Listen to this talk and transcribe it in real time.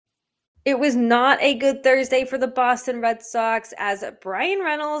It was not a good Thursday for the Boston Red Sox as Brian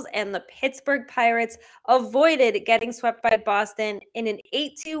Reynolds and the Pittsburgh Pirates avoided getting swept by Boston in an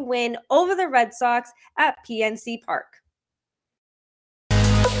 8-2 win over the Red Sox at PNC Park.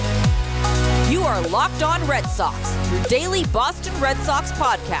 You are Locked On Red Sox, your daily Boston Red Sox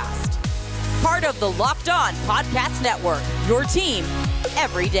podcast. Part of the Locked On Podcast Network, your team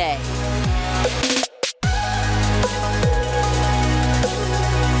every day.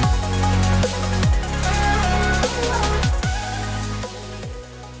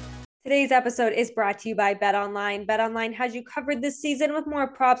 Today's episode is brought to you by BetOnline. BetOnline has you covered this season with more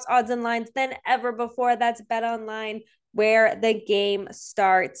props, odds, and lines than ever before. That's BetOnline, where the game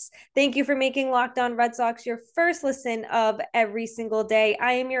starts. Thank you for making Locked On Red Sox your first listen of every single day.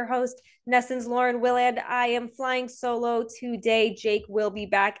 I am your host, NESN's Lauren Willand. I am flying solo today. Jake will be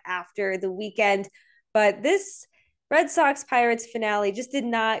back after the weekend. But this Red Sox Pirates finale just did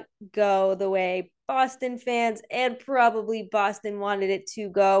not go the way Boston fans and probably Boston wanted it to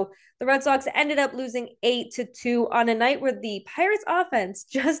go. The Red Sox ended up losing 8-2 on a night where the Pirates offense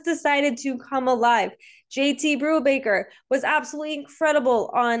just decided to come alive. JT Brubaker was absolutely incredible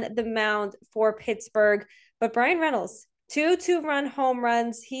on the mound for Pittsburgh, but Brian Reynolds, two-run home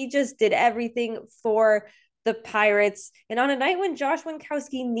runs. He just did everything for the Pirates. And on a night when Josh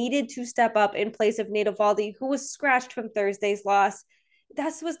Winkowski needed to step up in place of Nate Eovaldi, who was scratched from Thursday's loss,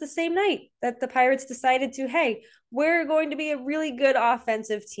 that was the same night that the Pirates decided to, hey, we're going to be a really good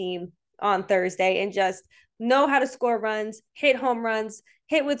offensive team on Thursday and just know how to score runs, hit home runs,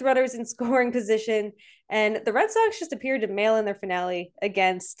 hit with runners in scoring position. And the Red Sox just appeared to mail in their finale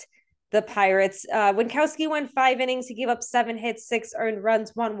against the Pirates. Winkowski went 5 innings. He gave up 7 hits, 6 earned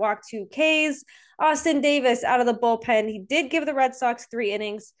runs, 1 walk, 2 Ks. Austin Davis out of the bullpen. He did give the Red Sox 3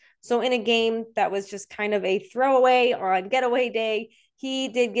 innings. So in a game that was just kind of a throwaway or on getaway day, he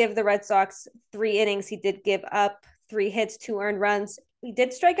did give the Red Sox 3 innings. He did give up 3 hits, 2 earned runs. He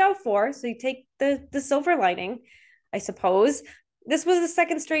did strike out 4, so you take the silver lining, I suppose. This was the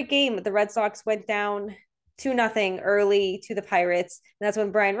second straight game the Red Sox went down 2-0 early to the Pirates. And that's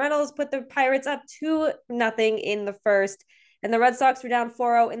when Brian Reynolds put the Pirates up 2-0 in the first. And the Red Sox were down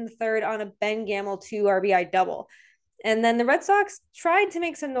 4-0 in the third on a Ben Gamel 2 RBI double. And then the Red Sox tried to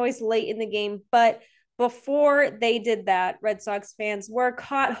make some noise late in the game, but before they did that, Red Sox fans were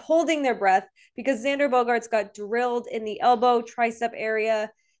caught holding their breath because Xander Bogaerts got drilled in the elbow tricep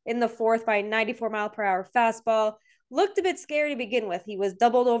area in the fourth by a 94-mile-per-hour fastball. Looked a bit scary to begin with. He was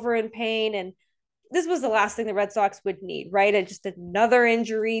doubled over in pain, and this was the last thing the Red Sox would need, right? And just another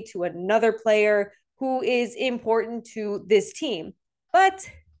injury to another player who is important to this team. But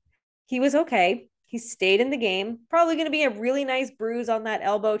he was okay. He stayed in the game. Probably going to be a really nice bruise on that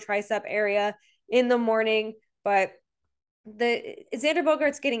elbow tricep area in the morning, but the Xander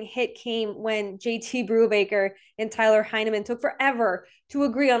Bogaerts getting hit came when JT Brubaker and Tyler Heineman took forever to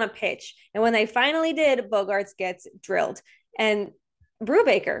agree on a pitch. And when they finally did, Bogaerts gets drilled. And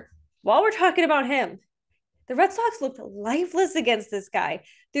Brubaker, while we're talking about him, the Red Sox looked lifeless against this guy.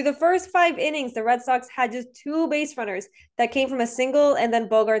 Through the first 5 innings, the Red Sox had just 2 base runners that came from a single and then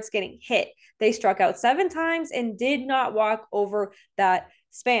Bogaerts getting hit. They struck out 7 times and did not walk over that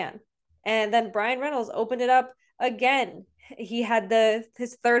span. And then Brian Reynolds opened it up again. He had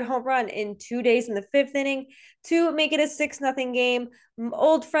his third home run in 2 days in the 5th inning to make it a 6-0 game.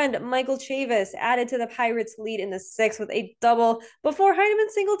 Old friend Michael Chavis added to the Pirates' lead in the 6th with a double before Heineman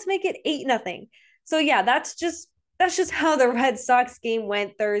singled to make it 8-0. So yeah, that's just how the Red Sox game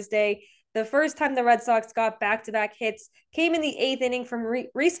went Thursday. The first time the Red Sox got back-to-back hits came in the 8th inning from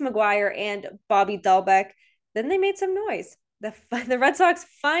Reese McGuire and Bobby Dalbec. Then they made some noise. The Red Sox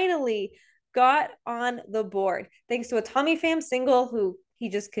finally got on the board thanks to a Tommy Pham single, who he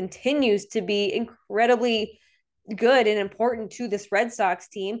just continues to be incredibly good and important to this Red Sox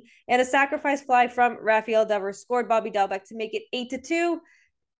team, and a sacrifice fly from Rafael Devers scored Bobby Dalbec to make it 8-2.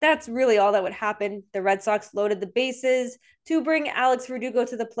 That's really all that would happen. The Red Sox loaded the bases to bring Alex Verdugo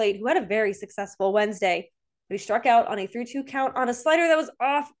to the plate, who had a very successful Wednesday. He struck out on a 3-2 count on a slider that was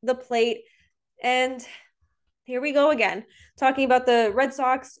off the plate. And here we go again, talking about the Red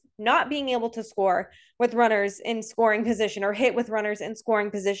Sox not being able to score with runners in scoring position or hit with runners in scoring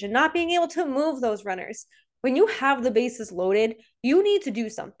position, not being able to move those runners. When you have the bases loaded, you need to do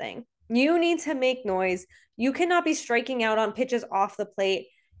something. You need to make noise. You cannot be striking out on pitches off the plate.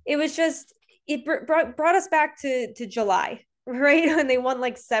 It was just, it brought us back to July, right? When they won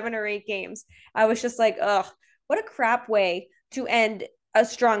like 7 or 8 games. I was just like, ugh, what a crap way to end a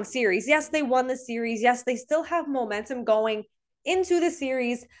strong series. Yes, they won the series. Yes, they still have momentum going into the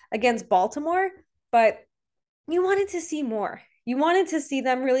series against Baltimore, but you wanted to see more. You wanted to see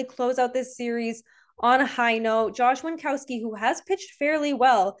them really close out this series on a high note. Josh Winkowski, who has pitched fairly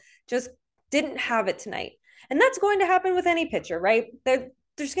well, just didn't have it tonight. And that's going to happen with any pitcher, right?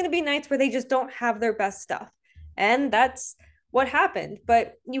 There's going to be nights where they just don't have their best stuff. And that's what happened.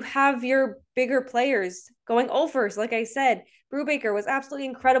 But you have your bigger players going overs. Like I said, Brubaker was absolutely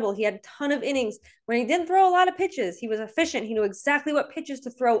incredible. He had a ton of innings. When he didn't throw a lot of pitches, he was efficient. He knew exactly what pitches to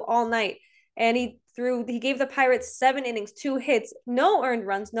throw all night. And he gave the Pirates 7 innings, 2 hits, no earned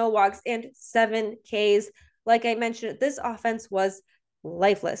runs, no walks, and 7 Ks. Like I mentioned, this offense was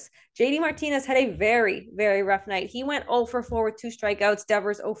lifeless. JD Martinez had a very, very rough night. He went 0 for 4 with 2 strikeouts.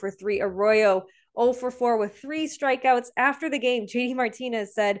 Devers 0 for 3. Arroyo 0 for 4 with 3 strikeouts. After the game, JD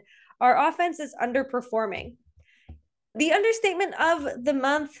Martinez said, "Our offense is underperforming." The understatement of the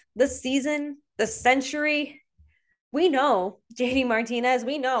month, the season, the century. We know JD Martinez,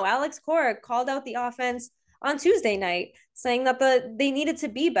 we know Alex Cora called out the offense on Tuesday night, saying that they needed to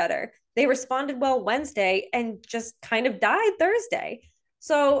be better. They responded well Wednesday and just kind of died Thursday.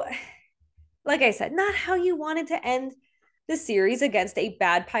 So, like I said, not how you wanted to end the series against a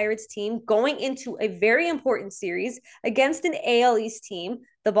bad Pirates team, going into a very important series against an AL East team,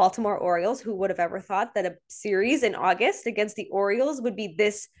 the Baltimore Orioles. Who would have ever thought that a series in August against the Orioles would be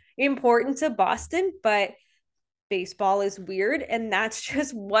this important to Boston? But baseball is weird, and that's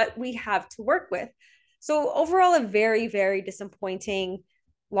just what we have to work with. So overall, a very, very disappointing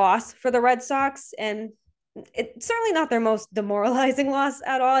loss for the Red Sox, and it's certainly not their most demoralizing loss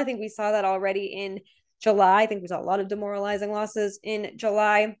at all. I think we saw that already in July. I think we saw a lot of demoralizing losses in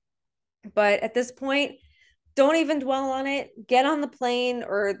July. But at this point, don't even dwell on it. Get on the plane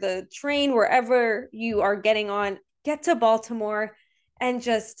or the train, wherever you are getting on, get to Baltimore and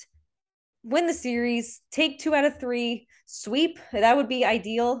just win the series, take 2 out of 3, sweep. That would be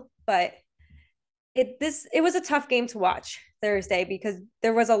ideal. But it was a tough game to watch Thursday because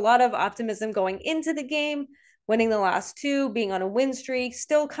there was a lot of optimism going into the game, winning the last 2, being on a win streak,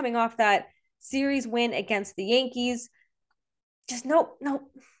 still coming off that series win against the Yankees. Just no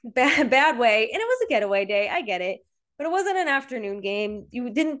bad way. And it was a getaway day. I get it. But it wasn't an afternoon game.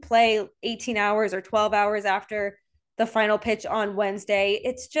 You didn't play 18 hours or 12 hours after the final pitch on Wednesday.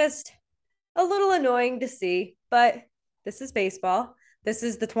 It's just a little annoying to see, but this is baseball. This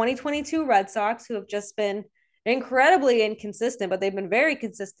is the 2022 Red Sox, who have just been incredibly inconsistent, but they've been very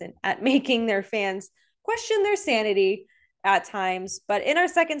consistent at making their fans question their sanity at times. But in our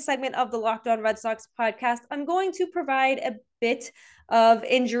second segment of the Locked On Red Sox podcast, I'm going to provide a bit of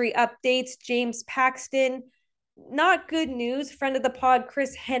injury updates. James Paxton, not good news. Friend of the pod,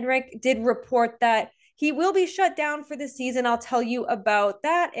 Chris Henrik, did report that he will be shut down for the season. I'll tell you about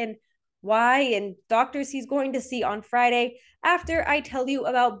that and why and doctors he's going to see on Friday after I tell you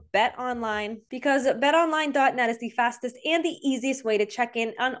about BetOnline, because betonline.net is the fastest and the easiest way to check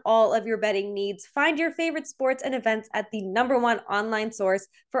in on all of your betting needs. Find your favorite sports and events at the #1 online source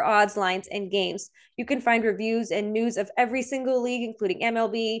for odds, lines, and games. You can find reviews and news of every single league, including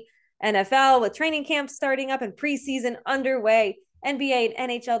MLB, NFL, with training camps starting up and preseason underway. NBA and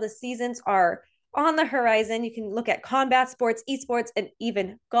NHL, the seasons are on the horizon. You can look at combat sports, esports, and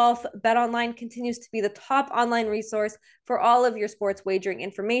even golf. BetOnline continues to be the top online resource for all of your sports wagering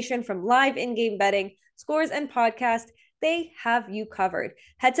information, from live in-game betting, scores, and podcasts. They have you covered.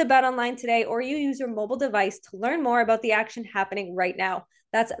 Head to BetOnline today, or you use your mobile device to learn more about the action happening right now.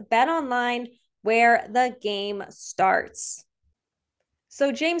 That's BetOnline, where the game starts. So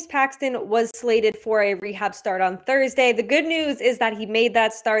James Paxton was slated for a rehab start on Thursday. The good news is that he made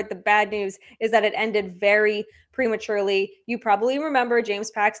that start. The bad news is that it ended very prematurely. You probably remember James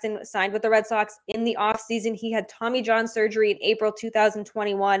Paxton signed with the Red Sox in the offseason. He had Tommy John surgery in April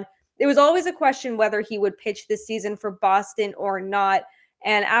 2021. It was always a question whether he would pitch this season for Boston or not.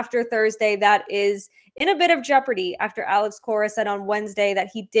 And after Thursday, that is in a bit of jeopardy after Alex Cora said on Wednesday that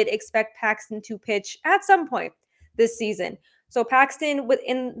he did expect Paxton to pitch at some point this season. So Paxton,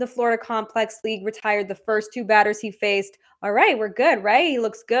 within the Florida Complex League, retired the first 2 batters he faced. All right, we're good, right? He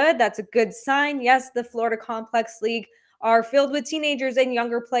looks good. That's a good sign. Yes, the Florida Complex League are filled with teenagers and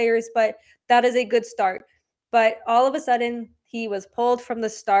younger players, but that is a good start. But all of a sudden, he was pulled from the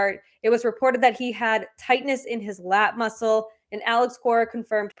start. It was reported that he had tightness in his lat muscle, and Alex Cora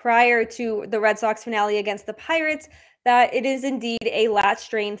confirmed prior to the Red Sox finale against the Pirates that it is indeed a lat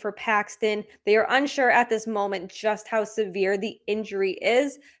strain for Paxton. They are unsure at this moment just how severe the injury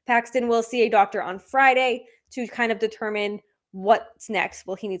is. Paxton will see a doctor on Friday to kind of determine what's next.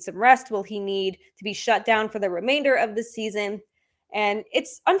 Will he need some rest? Will he need to be shut down for the remainder of the season? And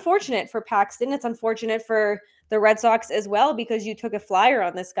it's unfortunate for Paxton. It's unfortunate for the Red Sox as well, because you took a flyer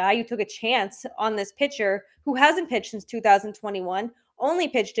on this guy. You took a chance on this pitcher who hasn't pitched since 2021, only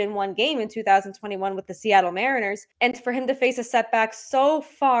pitched in one game in 2021 with the Seattle Mariners. And for him to face a setback so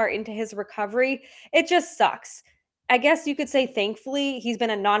far into his recovery, it just sucks. I guess you could say thankfully he's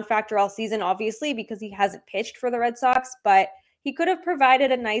been a non-factor all season, obviously, because he hasn't pitched for the Red Sox, but he could have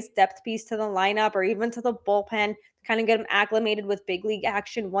provided a nice depth piece to the lineup or even to the bullpen to kind of get him acclimated with big league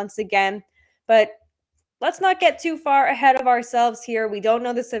action once again. But let's not get too far ahead of ourselves here. We don't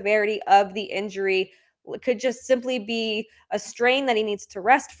know the severity of the injury. It could just simply be a strain that he needs to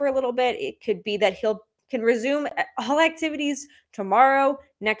rest for a little bit. It could be that he'll can resume all activities tomorrow,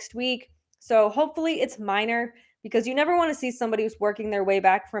 next week. So hopefully it's minor, because you never want to see somebody who's working their way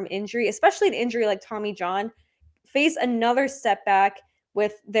back from injury, especially an injury like Tommy John, face another setback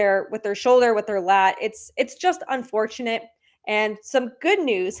with their shoulder, with their lat. It's just unfortunate. And some good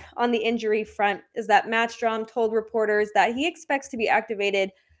news on the injury front is that Matt Strahm told reporters that he expects to be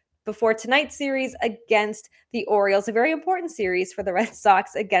activated before tonight's series against the Orioles, a very important series for the Red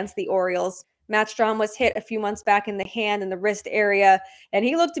Sox against the Orioles. Matt Strahm was hit a few months back in the hand and the wrist area, and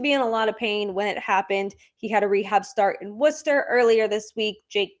he looked to be in a lot of pain when it happened. He had a rehab start in Worcester earlier this week.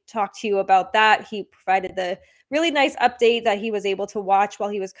 Jake talked to you about that. He provided the really nice update that he was able to watch while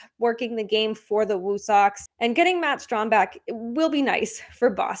he was working the game for the Woo Sox. And getting Matt Strahm back will be nice for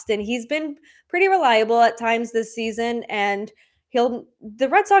Boston. He's been pretty reliable at times this season, and the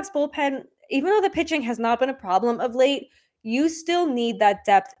Red Sox bullpen, even though the pitching has not been a problem of late, you still need that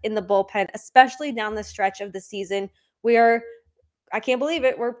depth in the bullpen, especially down the stretch of the season where, I can't believe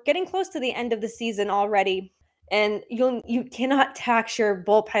it, we're getting close to the end of the season already, and you cannot tax your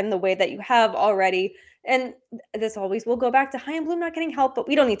bullpen the way that you have already. And this always will go back to Chaim Bloom not getting help, but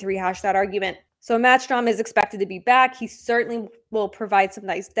we don't need to rehash that argument. So Matt Strahm is expected to be back. He certainly will provide some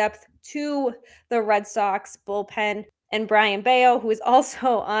nice depth to the Red Sox bullpen. And Brian Bello, who is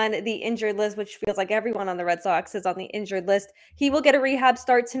also on the injured list, which feels like everyone on the Red Sox is on the injured list, he will get a rehab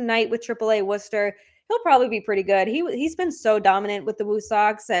start tonight with AAA Worcester. He'll probably be pretty good. He's been so dominant with the Woo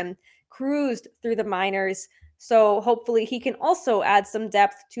Sox and cruised through the minors. So hopefully he can also add some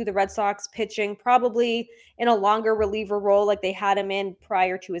depth to the Red Sox pitching, probably in a longer reliever role like they had him in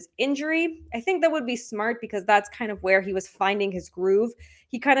prior to his injury. I think that would be smart, because that's kind of where he was finding his groove.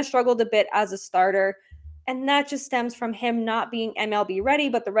 He kind of struggled a bit as a starter, and that just stems from him not being MLB ready,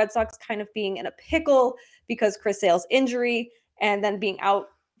 but the Red Sox kind of being in a pickle because Chris Sale's injury and then being out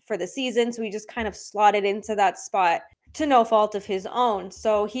for the season. So he just kind of slotted into that spot to no fault of his own.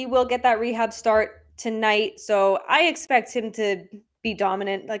 So he will get that rehab start tonight. So I expect him to be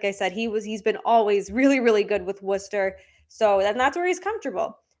dominant. Like I said, he's been always really, really good with Worcester. So that's where he's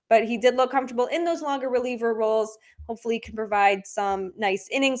comfortable. But he did look comfortable in those longer reliever roles. Hopefully he can provide some nice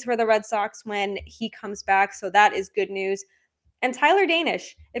innings for the Red Sox when he comes back. So that is good news. And Tyler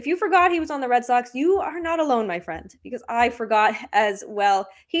Danish, if you forgot he was on the Red Sox, you are not alone, my friend, because I forgot as well.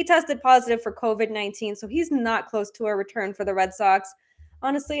 He tested positive for COVID-19, so he's not close to a return for the Red Sox.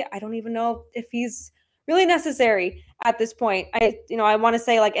 Honestly, I don't even know if he's really necessary at this point. I want to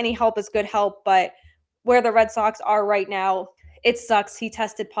say like any help is good help, but where the Red Sox are right now, it sucks. He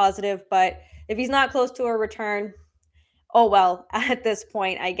tested positive, but if he's not close to a return, oh well, at this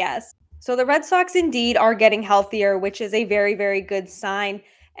point, I guess. So the Red Sox indeed are getting healthier, which is a very, very good sign.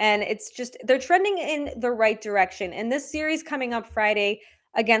 And it's just, they're trending in the right direction. And this series coming up Friday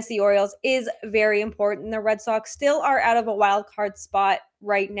against the Orioles is very important. The Red Sox still are out of a wild card spot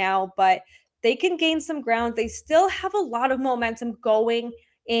right now, but they can gain some ground. They still have a lot of momentum going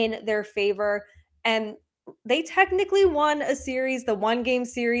in their favor. And they technically won a series, the 1-game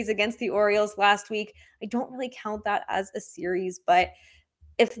series against the Orioles last week. I don't really count that as a series, but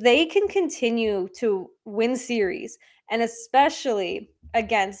if they can continue to win series, and especially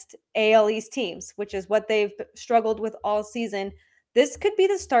against AL East teams, which is what they've struggled with all season, this could be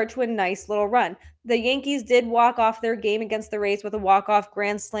the start to a nice little run. The Yankees did walk off their game against the Rays with a walk-off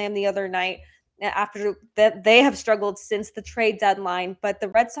grand slam the other night, after that they have struggled since the trade deadline, but the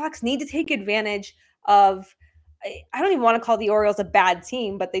Red Sox need to take advantage of, I don't even want to call the Orioles a bad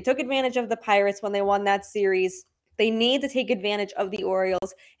team, but they took advantage of the Pirates when they won that series. They need to take advantage of the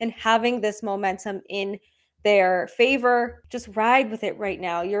Orioles and having this momentum in their favor. Just ride with it right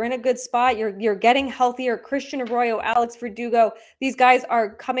now. You're in a good spot. You're getting healthier. Christian Arroyo, Alex Verdugo, these guys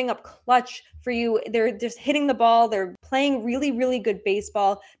are coming up clutch for you. They're just hitting the ball. They're playing really, really good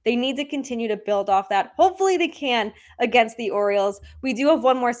baseball. They need to continue to build off that. Hopefully they can against the Orioles. We do have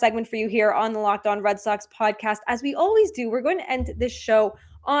one more segment for you here on the Locked On Red Sox podcast. As we always do, we're going to end this show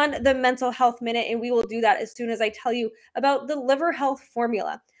on the Mental Health Minute, and we will do that as soon as I tell you about the liver health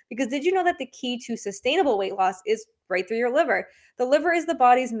formula. Because did you know that the key to sustainable weight loss is right through your liver? The liver is the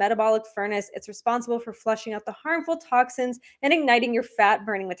body's metabolic furnace. It's responsible for flushing out the harmful toxins and igniting your fat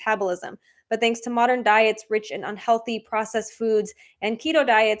burning metabolism. But thanks to modern diets rich in unhealthy processed foods and keto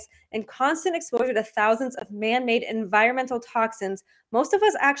diets and constant exposure to thousands of man made environmental toxins, most of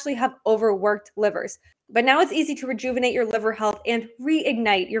us actually have overworked livers. But now it's easy to rejuvenate your liver health and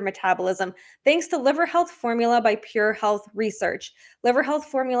reignite your metabolism thanks to Liver Health Formula by Pure Health Research. Liver Health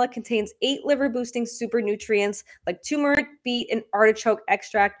Formula contains 8 liver boosting super nutrients like turmeric, beet, and artichoke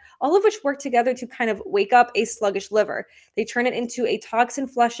extract, all of which work together to kind of wake up a sluggish liver. They turn it into a toxin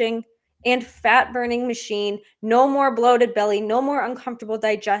flushing and fat burning machine. No more bloated belly, no more uncomfortable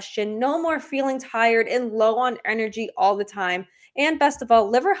digestion, no more feeling tired and low on energy all the time. And best of all,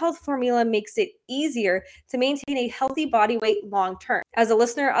 Liver Health Formula makes it easier to maintain a healthy body weight long term. As a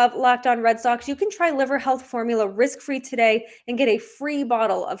listener of Locked On Red Sox, you can try Liver Health Formula risk-free today and get a free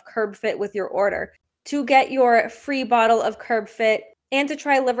bottle of Curb Fit with your order. To get your free bottle of Curb Fit and to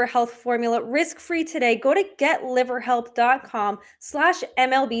try Liver Health Formula risk-free today, go to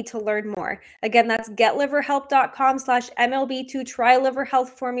getliverhelp.com/MLB to learn more. Again, that's getliverhelp.com/MLB to try Liver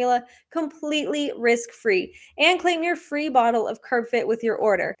Health Formula completely risk-free and claim your free bottle of Curb Fit with your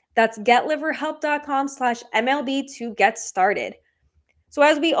order. That's getliverhelp.com/MLB to get started. So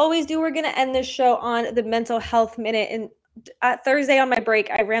as we always do, we're going to end this show on the Mental Health Minute. And Thursday on my break,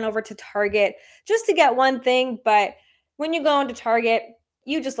 I ran over to Target just to get one thing, but when you go into Target,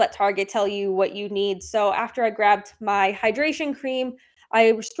 you just let Target tell you what you need. So after I grabbed my hydration cream,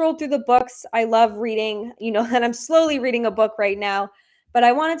 I strolled through the books. I love reading, and I'm slowly reading a book right now, but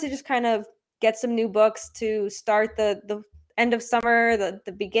I wanted to just kind of get some new books to start the end of summer, the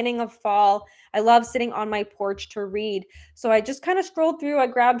beginning of fall. I love sitting on my porch to read. So I just kind of strolled through, I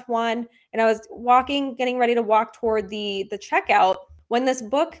grabbed one, and I was getting ready to walk toward the checkout when this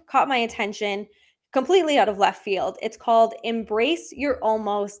book caught my attention completely out of left field. It's called Embrace Your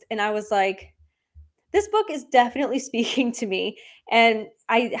Almost. And I was like, this book is definitely speaking to me. And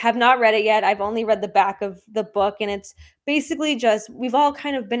I have not read it yet. I've only read the back of the book. And it's basically just, we've all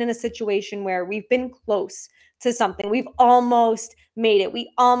kind of been in a situation where we've been close to something. We've almost made it.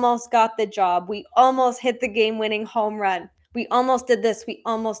 We almost got the job. We almost hit the game winning home run. We almost did this. We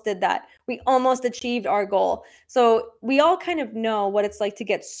almost did that. We almost achieved our goal. So we all kind of know what it's like to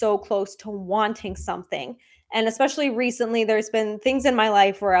get so close to wanting something. And especially recently, there's been things in my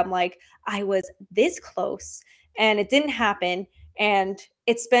life where I'm like, I was this close and it didn't happen. And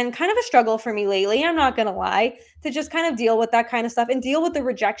it's been kind of a struggle for me lately, I'm not going to lie, to just kind of deal with that kind of stuff and deal with the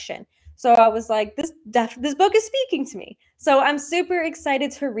rejection. So I was like, this book is speaking to me. So I'm super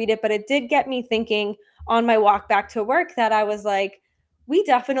excited to read it, but it did get me thinking on my walk back to work that I was like, we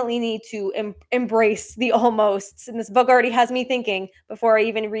definitely need to embrace the almosts. And this book already has me thinking before I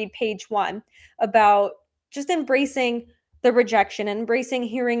even read page 1 about just embracing the rejection and embracing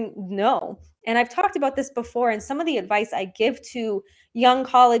hearing no. And I've talked about this before, and some of the advice I give to young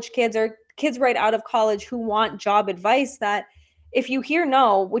college kids or kids right out of college who want job advice, that if you hear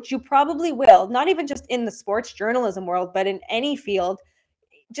no, which you probably will, not even just in the sports journalism world, but in any field,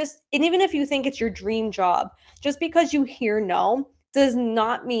 and even if you think it's your dream job, just because you hear no does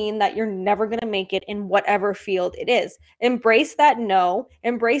not mean that you're never going to make it in whatever field it is. Embrace that no,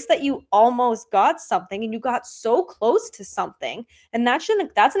 embrace that you almost got something and you got so close to something. And that's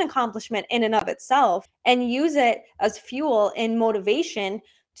an accomplishment in and of itself, and use it as fuel and motivation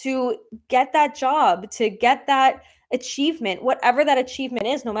to get that job, to get that achievement, whatever that achievement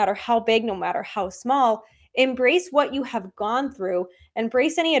is, no matter how big, no matter how small. Embrace what you have gone through,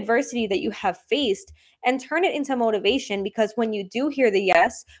 embrace any adversity that you have faced, and turn it into motivation, because when you do hear the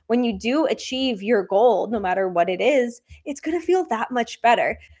yes, when you do achieve your goal, no matter what it is, it's going to feel that much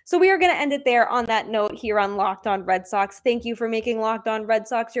better. So we are going to end it there on that note here on Locked On Red Sox. Thank you for making Locked On Red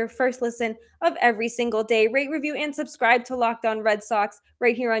Sox your first listen of every single day. Rate, review, and subscribe to Locked On Red Sox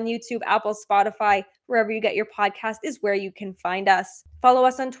right here on YouTube, Apple, Spotify, wherever you get your podcast is where you can find us. Follow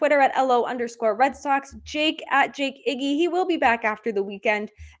us on Twitter at LO_Red Sox, Jake at Jake Iggy. He will be back after the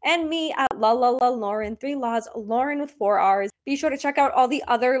weekend. And me at La Lauren, 3 Laws, Lauren with 4 R's. Be sure to check out all the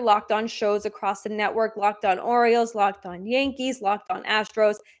other Locked On shows across the network: Locked On Orioles, Locked On Yankees, Locked On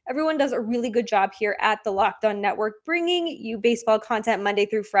Astros. Everyone does a really good job here at the Locked On Network, bringing you baseball content Monday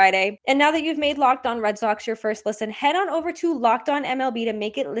through Friday. And now that you've made Locked On Red Sox your first listen, head on over to Locked On MLB to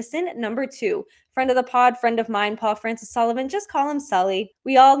make it listen number 2. friend of the pod, friend of mine, Paul Francis Sullivan. Just call him Sully.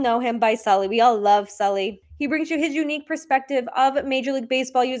 We all know him by Sully. We all love Sully. He brings you his unique perspective of Major League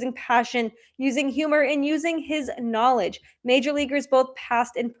Baseball using passion, using humor, and using his knowledge. Major leaguers, both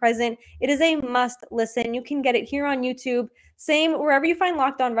past and present. It is a must listen. You can get it here on YouTube. Same, wherever you find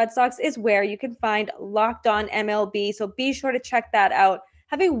Locked On Red Sox is where you can find Locked On MLB. So be sure to check that out.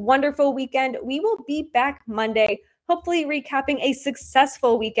 Have a wonderful weekend. We will be back Monday, hopefully recapping a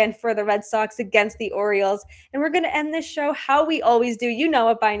successful weekend for the Red Sox against the Orioles. And we're going to end this show how we always do. You know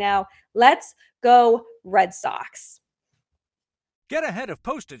it by now. Let's go Red Sox. Get ahead of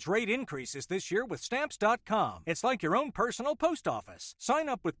postage rate increases this year with Stamps.com. It's like your own personal post office. Sign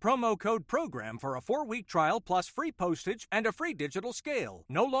up with promo code PROGRAM for a 4-week trial plus free postage and a free digital scale.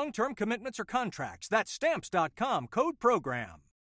 No long-term commitments or contracts. That's Stamps.com, code PROGRAM.